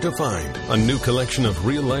is hard to find, a new collection of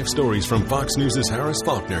real-life stories from Fox News' Harris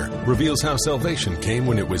Faulkner reveals how salvation came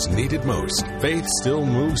when it was needed most. Faith still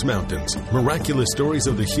moves mountains. Miraculous stories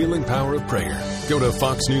of the healing power of prayer. Go to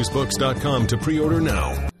foxnewsbooks.com to pre-order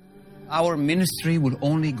now. Our ministry will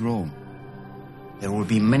only grow. There will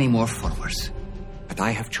be many more followers. But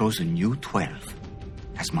I have chosen you 12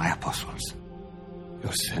 as my apostles.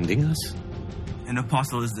 You're sending us? An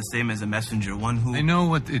apostle is the same as a messenger, one who... I know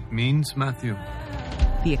what it means, Matthew.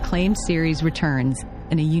 The acclaimed series returns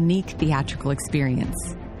in a unique theatrical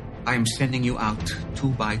experience. I am sending you out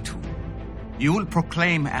 2 by 2. You will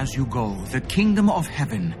proclaim as you go, the kingdom of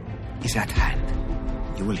heaven is at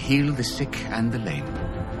hand. You will heal the sick and the lame.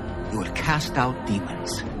 You will cast out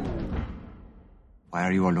demons. Why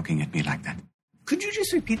are you all looking at me like that? Could you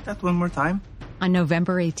just repeat that one more time? On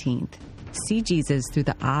November 18th, see Jesus through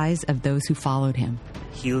the eyes of those who followed him.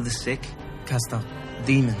 Heal the sick, cast out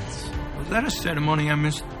demons. Was that a ceremony I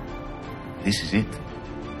missed? This is it.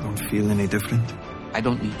 Don't feel any different? I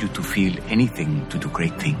don't need you to feel anything to do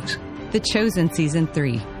great things. The Chosen Season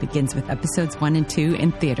 3 begins with episodes 1 and 2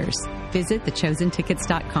 in theaters. Visit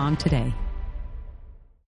thechosentickets.com today.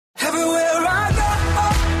 Everywhere I go,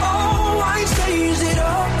 I change it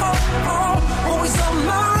all. Always on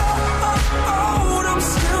my road, I'm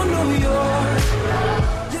still New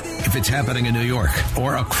York. If it's happening in New York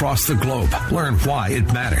or across the globe, learn why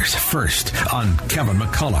it matters first on Kevin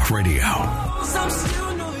McCullough Radio. I'm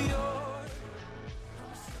still New York.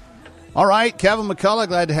 All right, Kevin McCullough,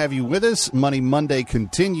 glad to have you with us. Money Monday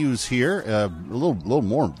continues here. A little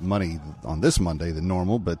more money on this Monday than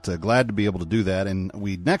normal, but glad to be able to do that. And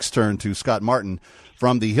we next turn to Scott Martin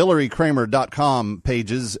from the HillaryKramer.com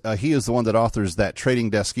pages. He is the one that authors that trading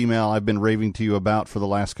desk email I've been raving to you about for the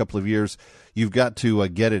last couple of years. You've got to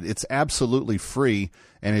get it. It's absolutely free,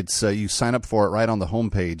 and it's you sign up for it right on the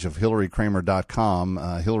homepage of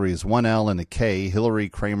HillaryKramer.com. Hillary is one L and a K,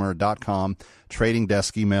 HillaryKramer.com. Trading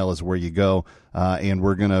desk email is where you go, and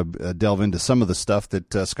we're going to delve into some of the stuff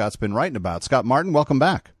that Scott's been writing about. Scott Martin, welcome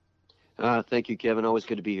back. Thank you, Kevin. Always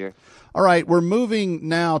good to be here. All right, we're moving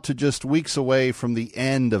now to just weeks away from the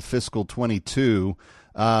end of fiscal 22.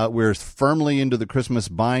 We're firmly into the Christmas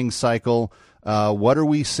buying cycle. What are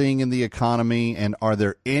we seeing in the economy, and are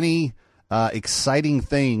there any exciting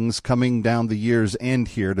things coming down the year's end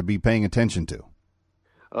here to be paying attention to?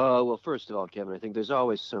 Well, first of all, Kevin, I think there's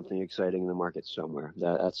always something exciting in the market somewhere.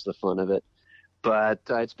 That's the fun of it. But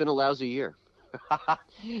it's been a lousy year.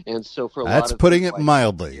 And so for a lot of That's putting people, it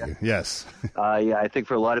mildly, yes. Yeah, I think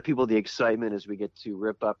for a lot of people, the excitement is we get to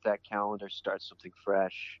rip up that calendar, start something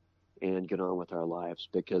fresh, and get on with our lives,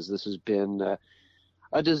 because this has been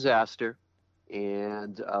a disaster.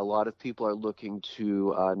 And a lot of people are looking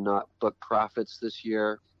to not book profits this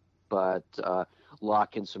year, but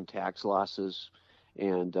lock in some tax losses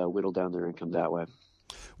and whittle down their income that way.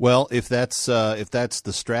 Well, if that's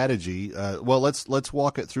the strategy, well, let's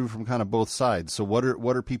walk it through from kind of both sides. So what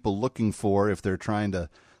are people looking for if they're trying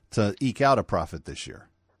to eke out a profit this year?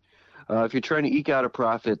 If you're trying to eke out a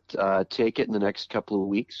profit, take it in the next couple of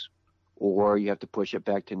weeks, or you have to push it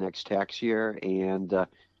back to next tax year. And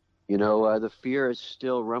the fear is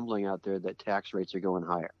still rumbling out there that tax rates are going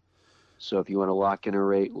higher. So if you want to lock in a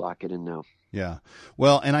rate, lock it in now. Yeah.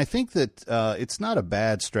 Well, and I think that it's not a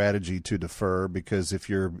bad strategy to defer, because if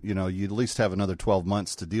you at least have another 12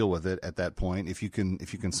 months to deal with it at that point, if you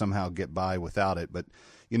can somehow get by without it. But,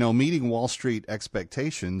 meeting Wall Street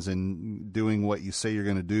expectations and doing what you say you're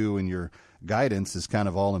going to do in your guidance is kind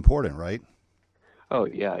of all important, right? Oh,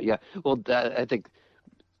 yeah. Well, I think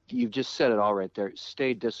you've just said it all right there.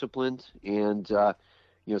 Stay disciplined and,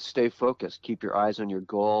 stay focused. Keep your eyes on your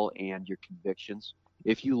goal and your convictions.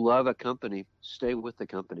 If you love a company, stay with the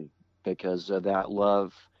company, because that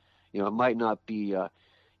love, it might not be,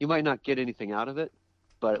 you might not get anything out of it,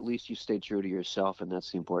 but at least you stay true to yourself, and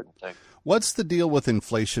that's the important thing. What's the deal with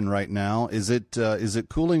inflation right now? Is it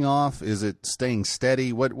cooling off? Is it staying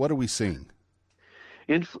steady? What are we seeing?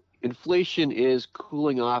 Inflation is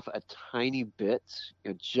cooling off a tiny bit,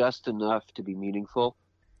 just enough to be meaningful,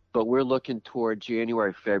 but we're looking toward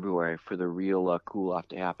January, February for the real cool off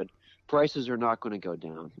to happen. Prices are not going to go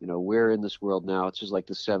down. We're in this world now. It's just like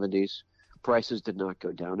the 70s. Prices did not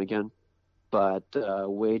go down again, but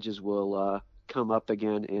wages will come up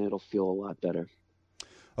again, and it'll feel a lot better.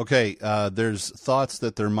 Okay, there's thoughts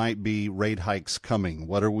that there might be rate hikes coming.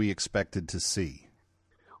 What are we expected to see?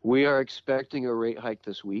 We are expecting a rate hike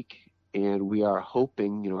this week, and we are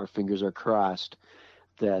hoping, our fingers are crossed,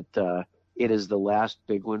 that it is the last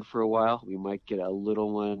big one for a while. We might get a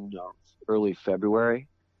little one early February.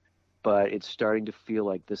 But it's starting to feel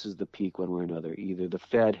like this is the peak one way or another. Either the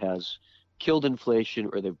Fed has killed inflation,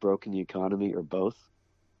 or they've broken the economy, or both.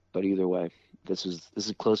 But either way, this is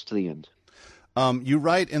close to the end. You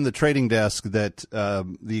write in the trading desk that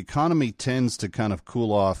the economy tends to kind of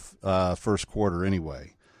cool off first quarter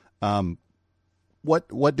anyway.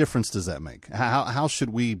 What difference does that make? How should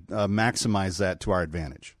we maximize that to our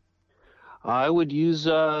advantage? I would use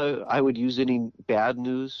any bad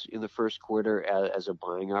news in the first quarter as a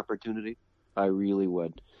buying opportunity. I really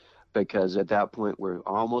would, because at that point we're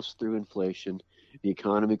almost through inflation. The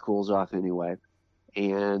economy cools off anyway,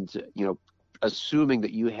 and assuming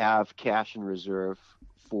that you have cash in reserve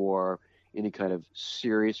for any kind of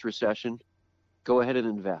serious recession, go ahead and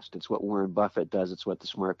invest. It's what Warren Buffett does. It's what the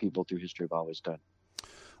smart people through history have always done.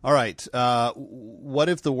 All right. What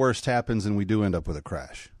if the worst happens and we do end up with a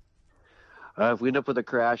crash? If we end up with a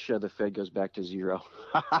crash, the Fed goes back to zero.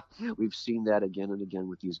 We've seen that again and again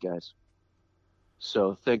with these guys.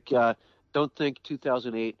 So don't think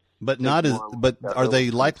 2008. But are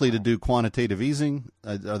they likely to do quantitative easing?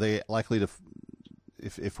 Are they likely to,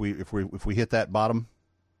 if we hit that bottom?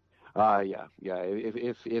 Yeah.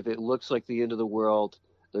 If it looks like the end of the world,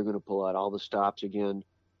 they're going to pull out all the stops again.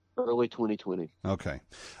 Early 2020. Okay.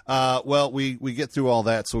 Well, we get through all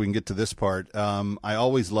that so we can get to this part. I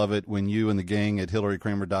always love it when you and the gang at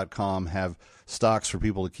HillaryKramer.com have stocks for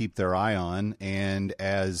people to keep their eye on. And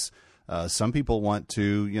as some people want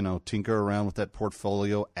to, tinker around with that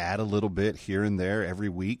portfolio, add a little bit here and there every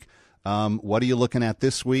week. What are you looking at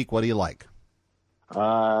this week? What do you like?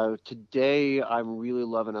 Today, I'm really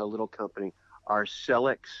loving a little company,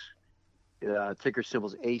 Arcellx. Ticker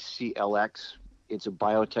symbol's ACLX. It's a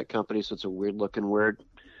biotech company, so it's a weird-looking word,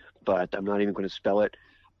 but I'm not even going to spell it.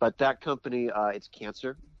 But that company, it's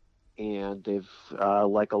cancer, and they've,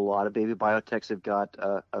 like a lot of baby biotechs, they've got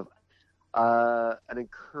an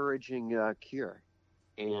encouraging cure.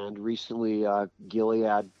 And recently,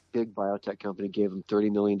 Gilead, big biotech company, gave them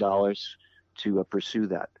 $30 million to pursue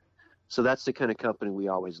that. So that's the kind of company we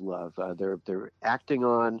always love. They're acting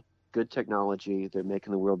on good technology. They're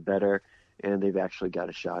making the world better. And they've actually got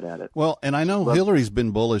a shot at it. Well, and I know Hillary's been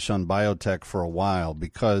bullish on biotech for a while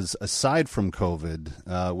because aside from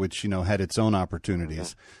COVID, which, had its own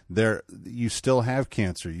opportunities, you still have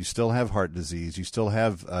cancer, you still have heart disease, you still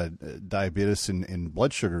have diabetes and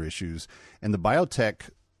blood sugar issues. And the biotech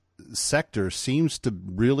sector seems to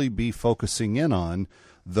really be focusing in on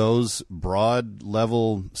those broad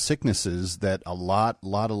level sicknesses that a lot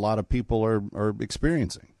of people are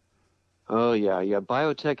experiencing. Oh, yeah.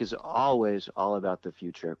 Biotech is always all about the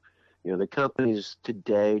future. The companies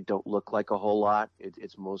today don't look like a whole lot.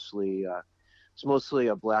 It's mostly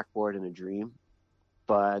a blackboard and a dream.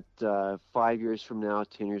 But 5 years from now,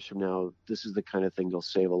 10 years from now, this is the kind of thing that'll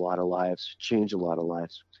save a lot of lives, change a lot of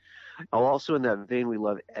lives. Also in that vein, we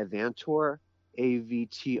love Avantor,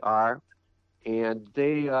 AVTR, and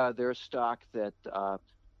they're a stock that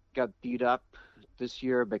got beat up this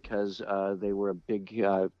year because they were a big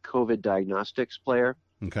COVID diagnostics player.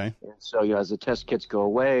 Okay. And so, as the test kits go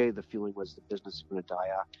away, the feeling was the business is going to die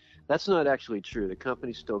out. That's not actually true. The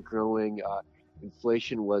company's still growing.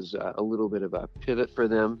 Inflation was a little bit of a pivot for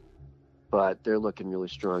them, but they're looking really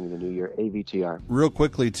strong in the new year. AVTR. Real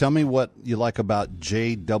quickly, tell me what you like about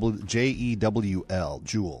JEWL,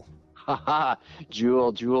 Juul.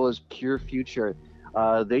 Juul is pure future.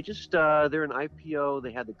 They're an IPO.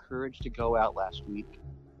 They had the courage to go out last week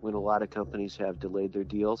when a lot of companies have delayed their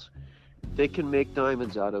deals. They can make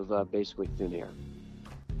diamonds out of basically thin air.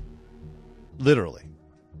 Literally.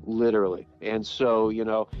 And so,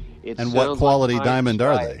 it and what quality like diamond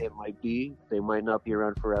are they? It might be. They might not be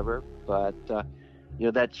around forever, but,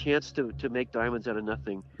 that chance to make diamonds out of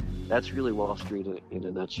nothing, that's really Wall Street in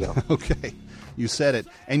a nutshell. Okay. You said it.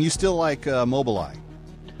 And you still like Mobileye?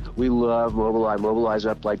 We love Mobileye. Mobileye's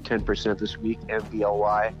up like 10% this week.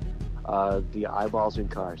 MBLY, the eyeballs in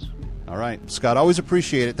cars. All right. Scott, always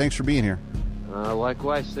appreciate it. Thanks for being here.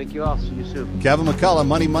 Likewise. Thank you all. See you soon. Kevin McCullough,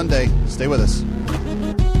 Money Monday. Stay with us.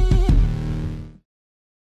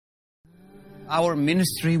 Our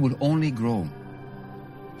ministry will only grow.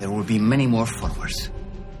 There will be many more followers.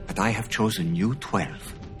 But I have chosen you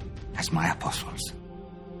 12 as my apostles.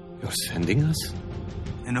 You're sending us?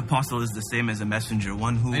 An apostle is the same as a messenger,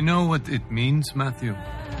 one who... I know what it means, Matthew.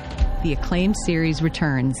 The acclaimed series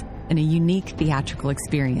returns in a unique theatrical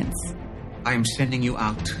experience. I am sending you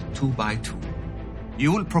out 2 by 2.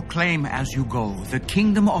 You will proclaim as you go, the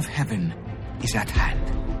kingdom of heaven is at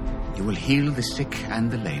hand. You will heal the sick and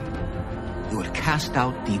the lame. You will cast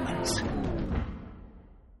out demons.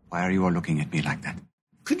 Why are you all looking at me like that?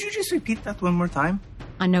 Could you just repeat that one more time?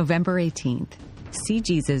 On November 18th, see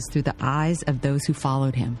Jesus through the eyes of those who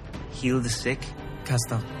followed him. Heal the sick,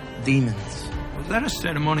 cast out demons. Was that a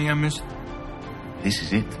ceremony I missed? This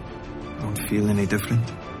is it. Don't feel any different?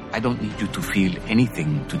 I don't need you to feel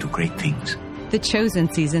anything to do great things. The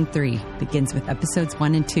Chosen Season 3 begins with episodes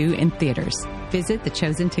 1 and 2 in theaters. Visit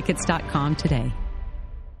thechosentickets.com today.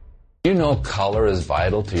 You know color is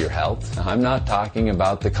vital to your health. I'm not talking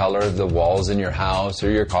about the color of the walls in your house or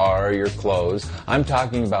your car or your clothes. I'm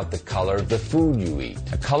talking about the color of the food you eat.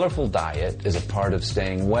 A colorful diet is a part of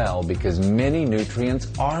staying well because many nutrients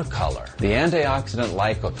are color. The antioxidant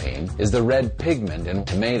lycopene is the red pigment in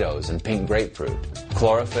tomatoes and pink grapefruit.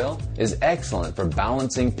 Chlorophyll is excellent for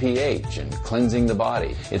balancing pH and cleansing the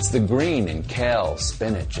body. It's the green in kale,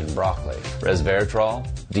 spinach, and broccoli. Resveratrol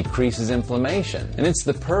decreases inflammation, and it's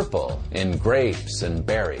the purple in grapes and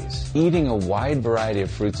berries. Eating a wide variety of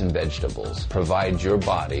fruits and vegetables provides your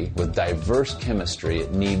body with diverse chemistry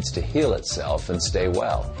it needs to heal itself and stay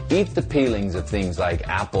well. Eat the peelings of things like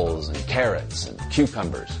apples and carrots and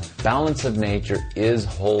cucumbers. Balance of Nature is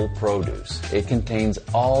whole produce. It contains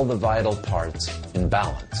all the vital parts in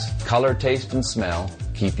balance. Color, taste, and smell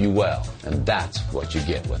keep you well, and that's what you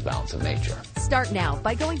get with Balance of Nature. Start now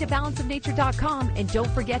by going to balanceofnature.com and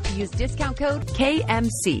don't forget to use discount code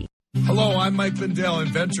KMC. Hello, I'm Mike Lindell,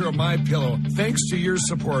 inventor of MyPillow. Thanks to your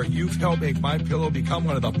support, you've helped make MyPillow become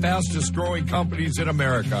one of the fastest growing companies in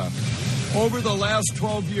America. Over the last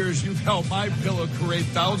 12 years, you've helped MyPillow create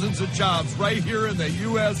thousands of jobs right here in the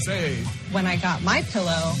USA. When I got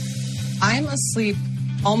MyPillow, I'm asleep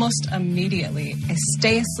almost immediately. I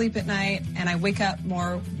stay asleep at night and I wake up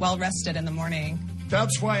more well-rested in the morning.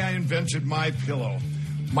 That's why I invented MyPillow.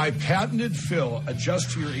 My patented fill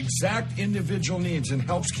adjusts to your exact individual needs and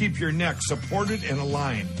helps keep your neck supported and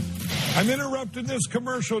aligned. I'm interrupting this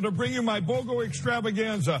commercial to bring you my BOGO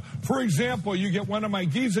extravaganza. For example, you get one of my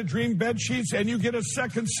Giza Dream bed sheets and you get a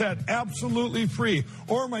second set absolutely free.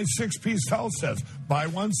 Or my 6-piece towel sets. Buy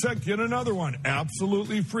one set, get another one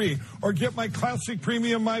absolutely free. Or get my classic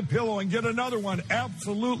premium MyPillow and get another one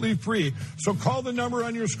absolutely free. So call the number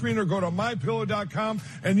on your screen or go to MyPillow.com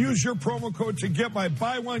and use your promo code to get my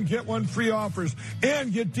buy one, get one free offers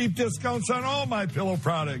and get deep discounts on all MyPillow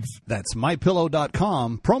products. That's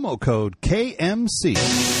MyPillow.com, promo code KMC.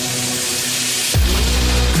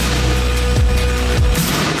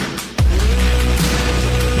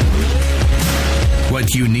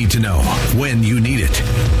 What you need to know when you need it.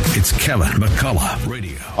 It's Kevin McCullough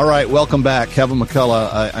Radio. All right, welcome back, Kevin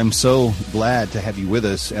McCullough. I'm so glad to have you with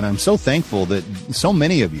us, and I'm so thankful that so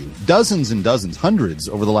many of you, dozens and dozens, hundreds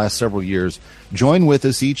over the last several years, join with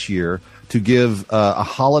us each year to give a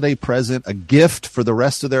holiday present, a gift for the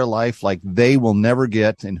rest of their life like they will never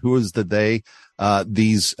get. And who is the they?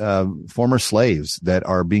 These former slaves that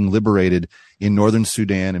are being liberated in northern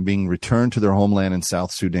Sudan and being returned to their homeland in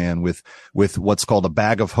South Sudan with what's called a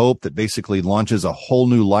bag of hope that basically launches a whole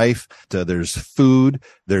new life. There's food,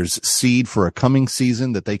 there's seed for a coming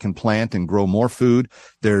season that they can plant and grow more food.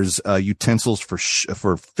 There's utensils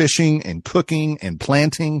for fishing and cooking and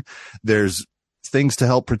planting. There's things to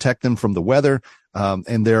help protect them from the weather.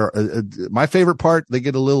 And they're my favorite part, they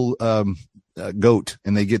get a little goat,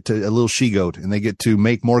 and they get to a little she goat, and they get to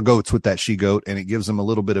make more goats with that she goat, and it gives them a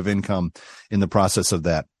little bit of income in the process of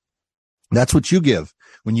that. That's what you give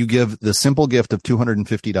when you give the simple gift of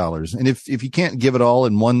 $250. And if you can't give it all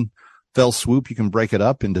in one fell swoop, you can break it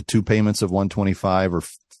up into 2 payments of $125 or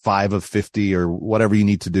 5 of $50 or whatever you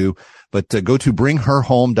need to do. But go to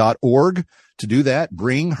bringherhome.org to do that,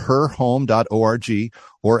 bringherhome.org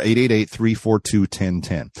or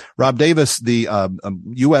 888-342-1010. Rob Davis, the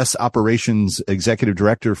U.S. Operations Executive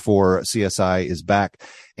Director for CSI, is back.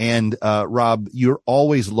 And Rob, you're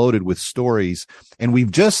always loaded with stories. And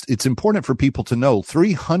it's important for people to know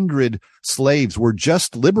 300 slaves were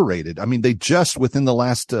just liberated. I mean, they just within the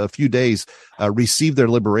last few days received their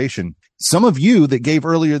liberation. Some of you that gave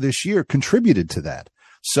earlier this year contributed to that.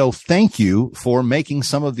 So thank you for making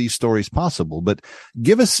some of these stories possible. But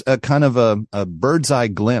give us a kind of a bird's eye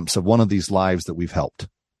glimpse of one of these lives that we've helped.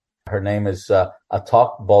 Her name is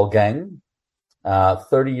Atok Bolgang,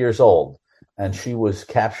 30 years old, and she was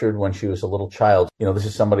captured when she was a little child. You know, this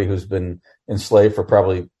is somebody who's been enslaved for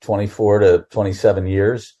probably 24 to 27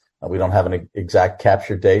 years. We don't have an exact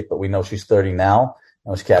capture date, but we know she's 30 now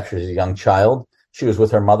and was captured as a young child. She was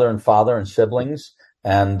with her mother and father and siblings,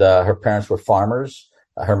 and her parents were farmers.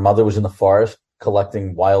 Her mother was in the forest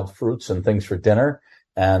collecting wild fruits and things for dinner,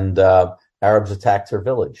 and Arabs attacked her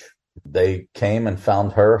village. They came and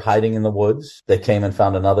found her hiding in the woods. They came and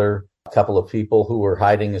found another couple of people who were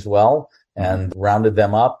hiding as well and rounded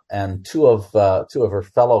them up. And two of her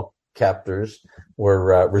fellow captors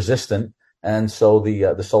were resistant, and so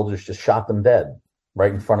the soldiers just shot them dead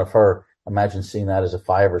right in front of her. Imagine seeing that as a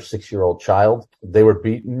 5 or 6 year old child. They were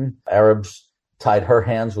beaten. Arabs tied her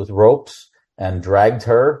hands with ropes and dragged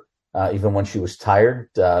her, even when she was tired,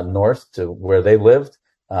 north to where they lived.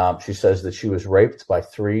 She says that she was raped by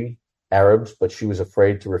 3 Arabs, but she was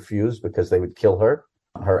afraid to refuse because they would kill her.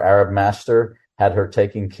 Her Arab master had her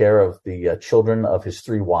taking care of the children of his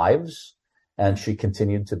 3 wives, and she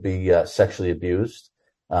continued to be sexually abused.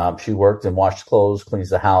 She worked and washed clothes,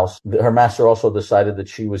 cleans the house. Her master also decided that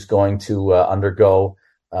she was going to undergo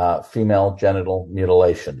female genital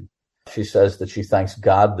mutilation. She says that she thanks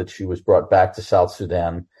God that she was brought back to South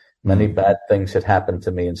Sudan. Many bad things had happened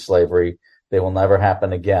to me in slavery. They will never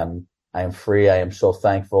happen again. I am free. I am so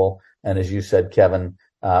thankful. And as you said, Kevin,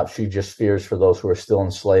 she just fears for those who are still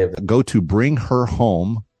enslaved. Go to Bring Her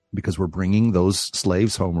Home, because we're bringing those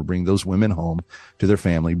slaves home. We're bringing those women home to their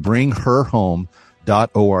family.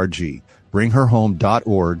 BringHerHome.org.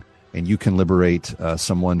 BringHerHome.org. And you can liberate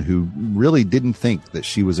someone who really didn't think that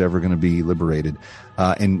she was ever going to be liberated.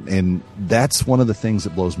 And that's one of the things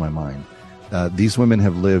that blows my mind. These women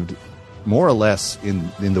have lived more or less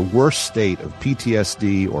in the worst state of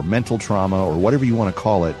PTSD or mental trauma or whatever you want to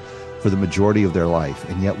call it for the majority of their life.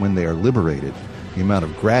 And yet when they are liberated, the amount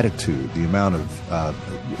of gratitude, the amount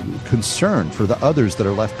of concern for the others that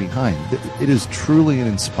are left behind, it is truly an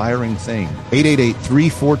inspiring thing.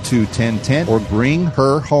 888-342-1010 or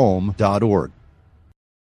bringherhome.org.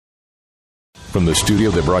 From the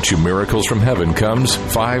studio that brought you Miracles from Heaven comes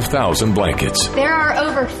 5,000 Blankets. There are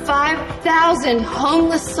over 5,000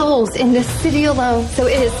 homeless souls in this city alone, so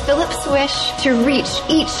it is Philip's wish to reach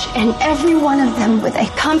each and every one of them with a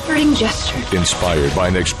comforting gesture. Inspired by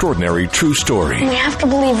an extraordinary true story. We have to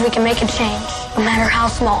believe we can make a change, no matter how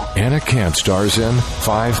small. Anna Camp stars in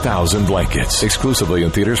 5,000 Blankets. Exclusively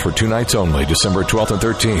in theaters for 2 nights only, December 12th and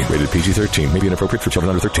 13th. Rated PG-13. May be inappropriate for children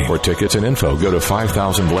under 13. For tickets and info, go to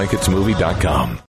 5000blanketsmovie.com.